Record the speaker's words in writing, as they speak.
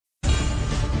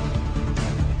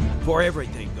For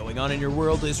everything going on in your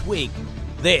world this week,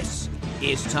 this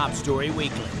is Top Story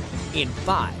Weekly in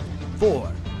 5,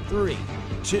 4, 3,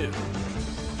 2.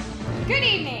 Good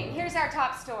evening. Here's our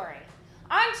top story.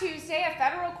 On Tuesday, a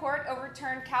federal court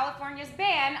overturned California's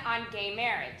ban on gay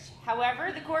marriage.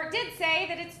 However, the court did say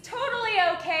that it's totally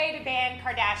okay to ban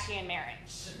Kardashian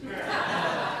marriage.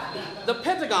 The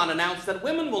Pentagon announced that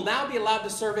women will now be allowed to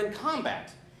serve in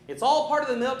combat. It's all part of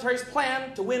the military's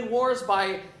plan to win wars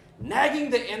by nagging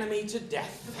the enemy to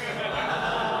death.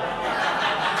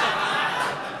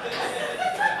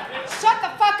 Shut the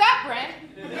fuck up, Brent.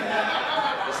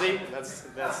 You see? That's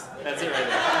it right there.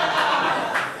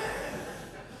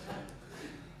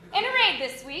 In a raid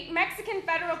this week, Mexican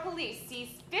federal police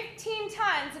seized 15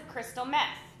 tons of crystal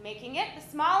meth, making it the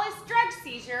smallest drug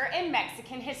seizure in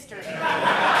Mexican history.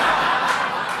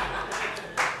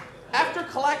 After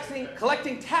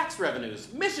collecting tax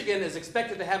revenues, Michigan is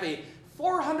expected to have a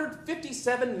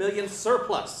 $457 million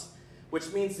surplus,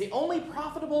 which means the only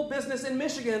profitable business in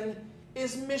Michigan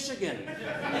is Michigan.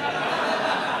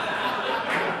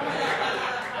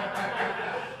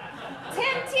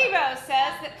 Tim Tebow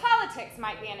says that politics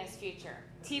might be in his future.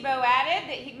 Tebow added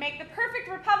that he'd make the perfect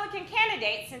Republican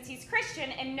candidate since he's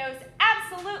Christian and knows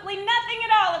absolutely nothing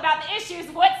at all about the issues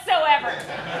whatsoever.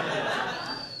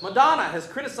 Madonna has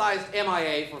criticized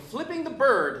MIA for flipping the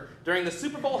bird during the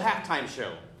Super Bowl halftime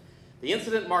show. The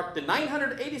incident marked the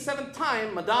 987th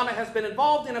time Madonna has been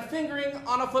involved in a fingering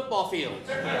on a football field.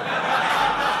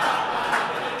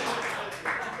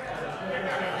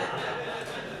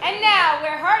 And now,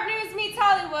 where hard news meets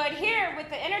Hollywood, here with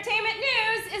the entertainment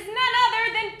news is none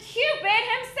other than Cupid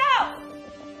himself.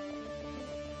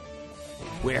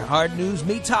 Where hard news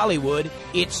meets Hollywood,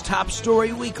 it's Top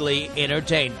Story Weekly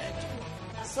Entertainment.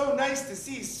 So nice to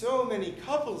see so many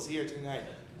couples here tonight.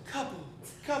 Couple.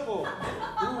 Ooh,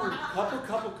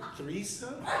 couple,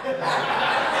 threesome?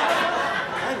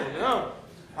 I don't know.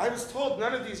 I was told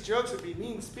none of these jokes would be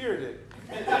mean-spirited.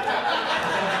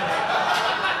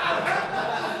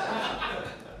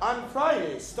 On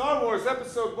Friday, Star Wars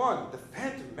Episode 1, The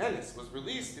Phantom Menace, was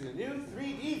released in a new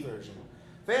 3D version.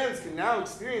 Fans can now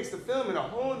experience the film in a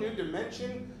whole new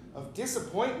dimension of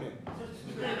disappointment.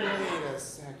 Wait a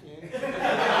second.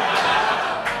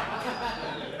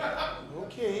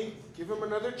 Okay, give him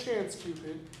another chance,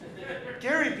 Cupid.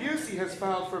 Gary Busey has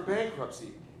filed for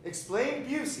bankruptcy. Explain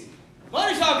Busey.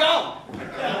 Money's all gone.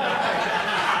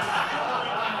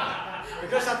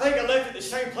 Because I think I left it at the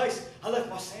same place I left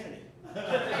my sanity.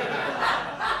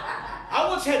 I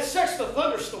once had sex with a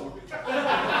thunderstorm.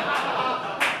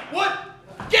 What?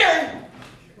 Gary!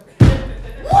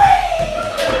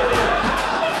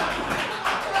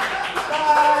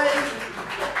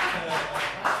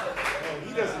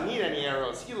 He doesn't need any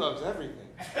arrows. He loves everything.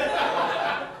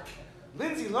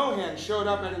 Lindsay Lohan showed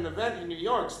up at an event in New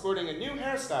York sporting a new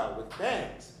hairstyle with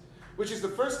bangs, which is the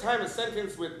first time a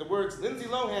sentence with the words Lindsay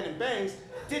Lohan and bangs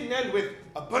didn't end with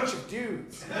a bunch of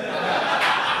dudes.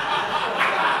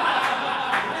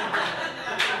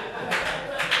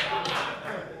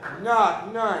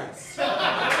 Not nice.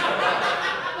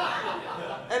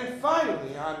 And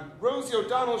finally, on Rosie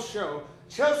O'Donnell's show,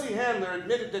 Chelsea Handler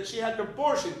admitted that she had an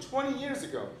abortion 20 years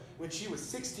ago when she was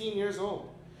 16 years old.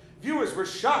 Viewers were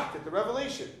shocked at the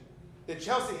revelation that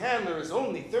Chelsea Handler is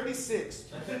only 36.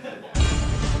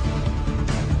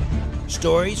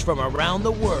 Stories from around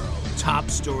the world. Top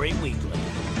Story Weekly.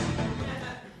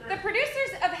 The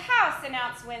producers of House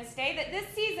announced Wednesday that this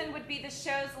season would be the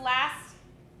show's last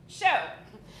show.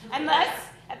 Unless,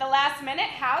 at the last minute,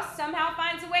 House somehow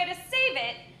finds a way to save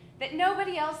it that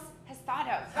nobody else has thought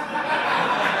of.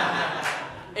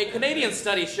 A Canadian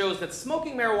study shows that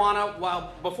smoking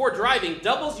marijuana before driving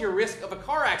doubles your risk of a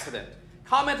car accident,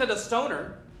 commented a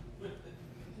stoner.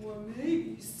 Or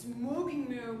maybe smoking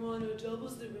marijuana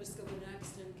doubles the risk of an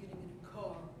accident getting in a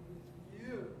car with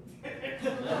you.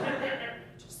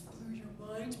 Just blew your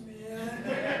mind, man.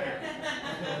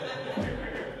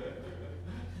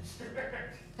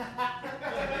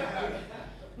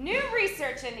 New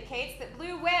research indicates that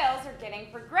blue whales are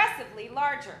getting progressively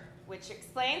larger, which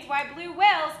explains why blue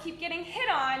whales keep getting hit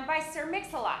on by Sir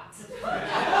Mix-a-Lot.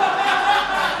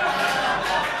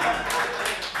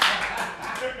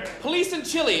 Police in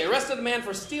Chile arrested a man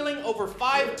for stealing over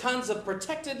 5 tons of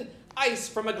protected ice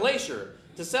from a glacier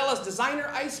to sell as designer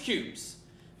ice cubes.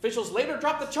 Officials later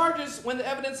dropped the charges when the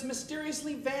evidence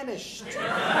mysteriously vanished.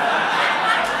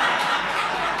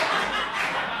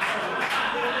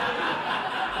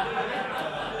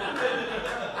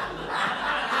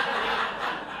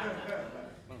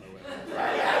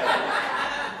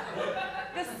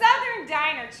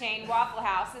 chain Waffle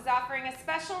House is offering a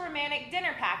special special romantic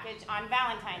dinner package on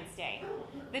Valentine's Day.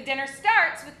 The dinner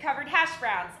starts with covered hash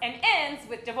browns and ends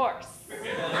with divorce.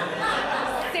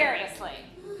 Seriously.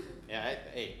 Yeah,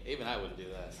 hey, even I wouldn't do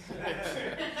that.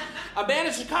 A man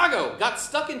in Chicago got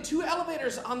stuck in 2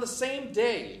 elevators on the same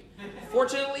day.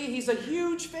 Fortunately, he's a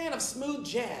huge fan of smooth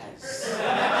jazz.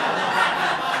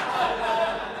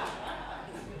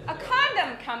 A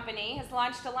condom company has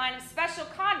launched a line of special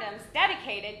condoms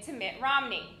dedicated to Mitt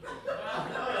Romney.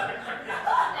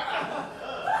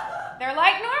 They're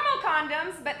like normal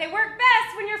condoms, but they work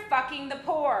best when you're fucking the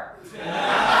poor.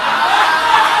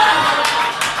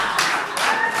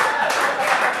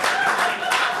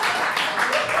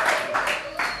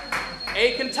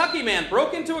 A Kentucky man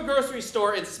broke into a grocery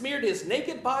store and smeared his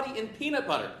naked body in peanut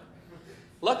butter.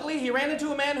 Luckily, he ran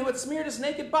into a man who had smeared his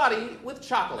naked body with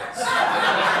chocolates.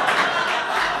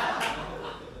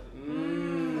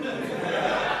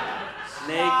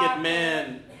 Naked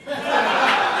men.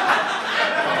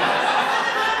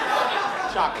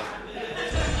 Chocolate.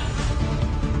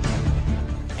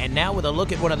 And now with a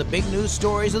look at one of the big news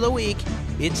stories of the week,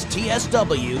 it's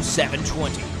TSW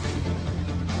 720.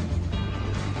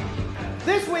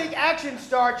 This week, action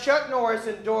star Chuck Norris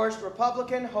endorsed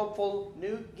Republican hopeful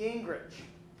Newt Gingrich.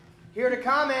 Here to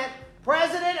comment,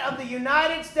 President of the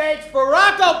United States,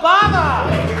 Barack Obama! Oh,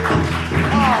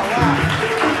 wow.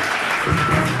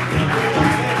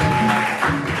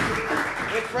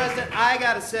 Mr. President, I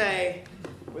gotta say,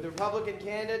 with Republican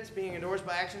candidates being endorsed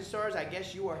by action stars, I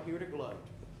guess you are here to gloat.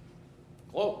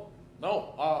 Gloat?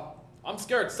 No, I'm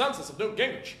scared census of Newt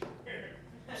Gingrich.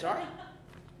 Sorry?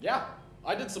 Yeah,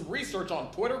 I did some research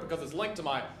on Twitter because it's linked to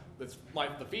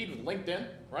the feed with LinkedIn,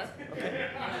 right? Okay.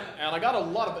 And I got a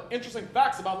lot of interesting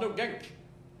facts about Newt Gingrich.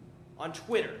 On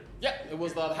Twitter? Yeah, the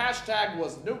hashtag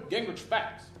was Newt Gingrich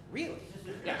facts. Really?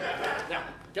 Yeah. Now,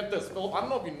 get this, Philip. I don't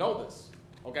know if you know this,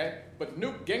 okay? But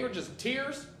Newt Gingrich's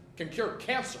tears can cure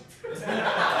cancer. And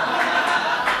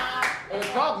the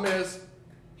problem is,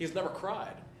 he's never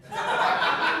cried.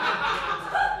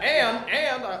 And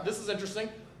this is interesting.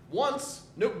 Once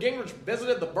Newt Gingrich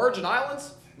visited the Virgin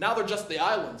Islands, now they're just the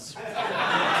islands. You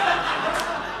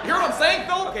hear what I'm saying,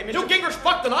 Philip? Okay, Newt Gingrich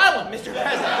fucked an island. Mr.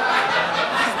 President. He's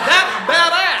that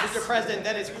badass. Mr. President,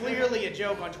 that is clearly a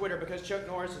joke on Twitter because Chuck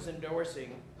Norris is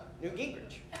endorsing Newt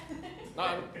Gingrich. No,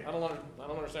 I don't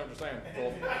understand what you're saying,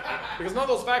 Philip. Because none of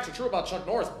those facts are true about Chuck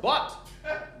Norris. But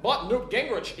Newt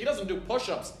Gingrich, he doesn't do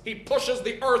push-ups. He pushes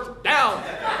the earth down.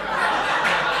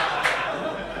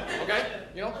 Okay?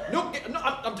 You know,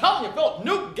 I'm telling you, Philip,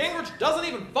 Newt Gingrich doesn't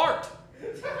even fart.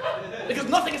 Because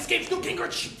nothing escapes Newt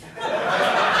Gingrich.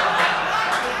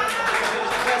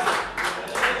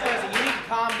 President, you need to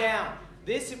calm down.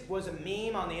 This was a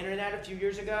meme on the internet a few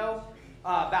years ago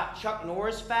about Chuck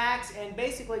Norris facts, and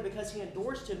basically because he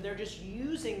endorsed him, they're just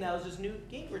using those as Newt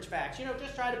Gingrich facts. You know,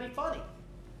 just try to be funny.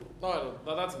 No,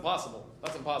 that's impossible.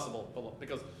 That's impossible, Philip,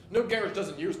 because Newt Gingrich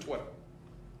doesn't use Twitter.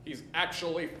 He's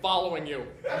actually following you.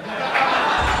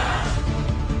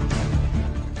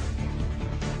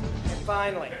 And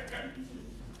finally,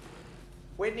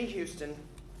 Whitney Houston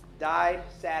died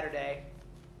Saturday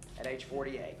at age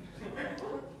 48.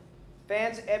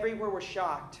 Fans everywhere were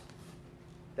shocked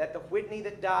that the Whitney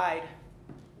that died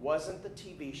wasn't the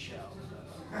TV show.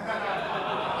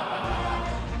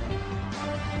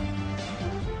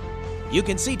 You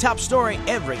can see Top Story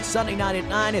every Sunday night at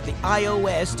 9 at the IO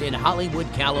West in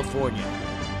Hollywood, California.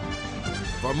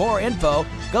 For more info,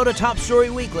 go to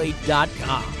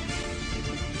TopStoryWeekly.com.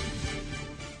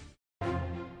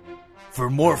 For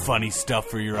more funny stuff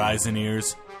for your eyes and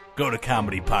ears, go to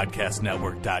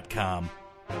ComedyPodcastNetwork.com.